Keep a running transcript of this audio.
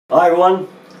Hi everyone,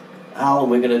 Al,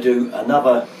 and we're going to do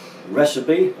another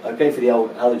recipe, okay, for the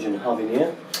old halogen oven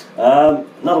here.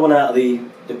 Another one out of the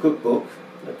cookbook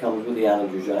that comes with the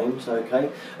Halogen, okay.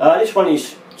 This one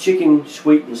is chicken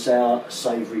sweet and sour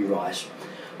savoury rice.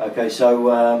 Okay,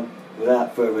 so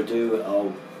without further ado,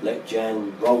 I'll let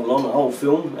Jan roll on the whole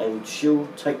film and she'll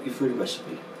take you through the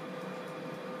recipe.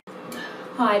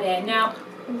 Hi there. Now,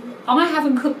 I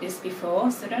haven't cooked this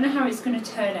before, so I don't know how it's going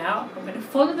to turn out. I'm going to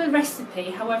follow the recipe,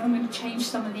 however I'm going to change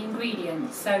some of the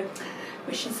ingredients, so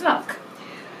wish us luck.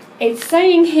 It's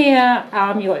saying here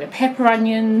you've got the pepper,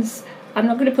 onions. I'm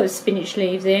not going to put spinach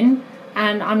leaves in,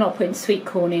 and I'm not putting sweet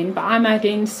corn in, but I'm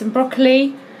adding some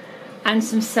broccoli and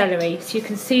some celery, so you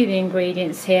can see the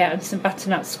ingredients here, and some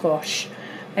butternut squash.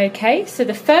 Okay, so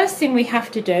the first thing we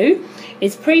have to do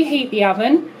is preheat the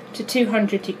oven to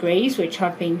 200 degrees, which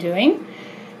I've been doing.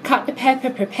 Cut the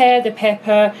pepper, prepare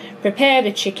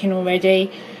the chicken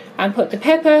already, and put the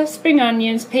pepper, spring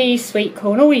onions, peas, sweet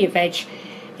corn, all your veg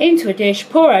into a dish,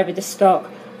 pour over the stock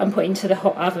and put into the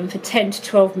hot oven for 10 to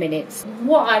 12 minutes.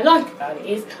 What I like about it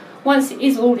is once it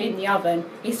is all in the oven,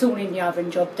 it's all in the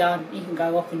oven, job done. You can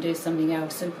go off and do something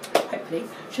else and hopefully it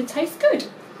should taste good.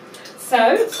 So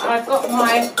I've got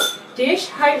my dish.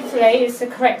 Hopefully it's the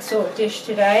correct sort of dish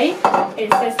today.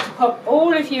 It says to pop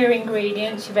all of your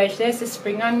ingredients, your veg. There's the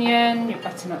spring onion, your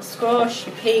butternut squash,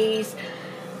 your peas.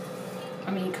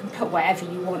 I mean, you can put whatever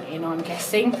you want in, I'm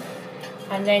guessing.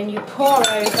 And then you pour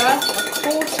over a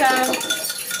quarter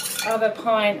of a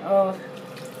pint of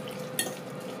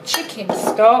chicken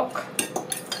stock,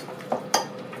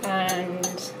 and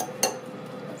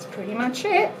that's pretty much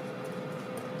it.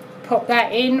 Pop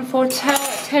that in for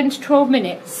 10 to 12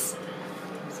 minutes.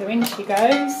 So in she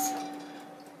goes,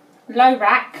 low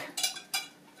rack.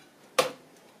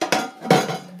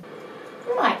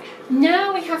 Right,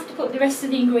 now we have to put the rest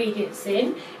of the ingredients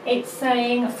in. It's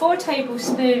saying 4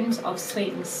 tablespoons of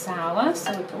sweet and sour.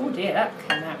 So, oh dear, that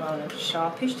came out rather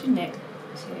sharpish, didn't it?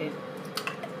 2,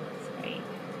 3,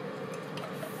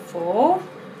 4.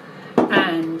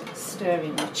 And stir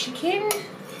in the chicken.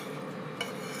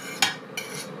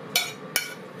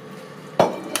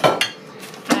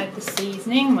 Add the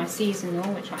seasoning, my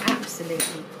seasonal, which I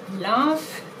absolutely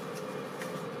love.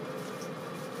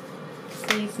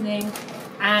 Seasoning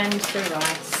and the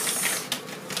rice.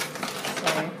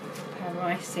 So, put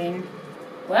rice in.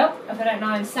 Well, if I don't know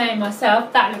I'm saying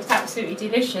myself, that looks absolutely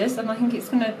delicious, and I think it's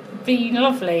going to be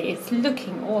lovely. It's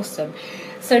looking awesome.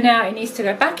 So now it needs to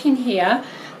go back in here.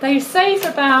 They say for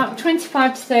about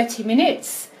 25 to 30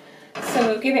 minutes. So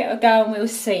we'll give it a go and we'll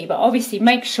see. But obviously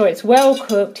make sure it's well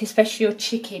cooked, especially your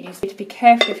chicken. You need to be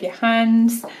careful of your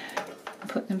hands.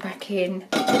 Put them back in.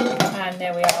 And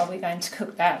there we are. We're going to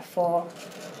cook that for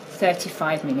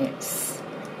 35 minutes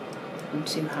on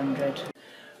 200.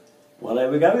 Well,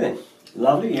 there we go then.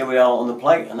 Lovely. Here we are on the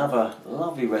plate. Another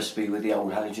lovely recipe with the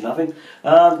old halogen oven.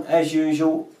 As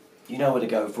usual, you know where to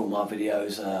go for all my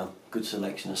videos. Good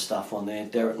selection of stuff on there.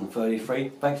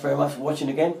 Derrickton33. Thanks very much for watching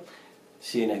again.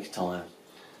 See you next time.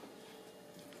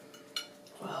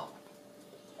 Wow.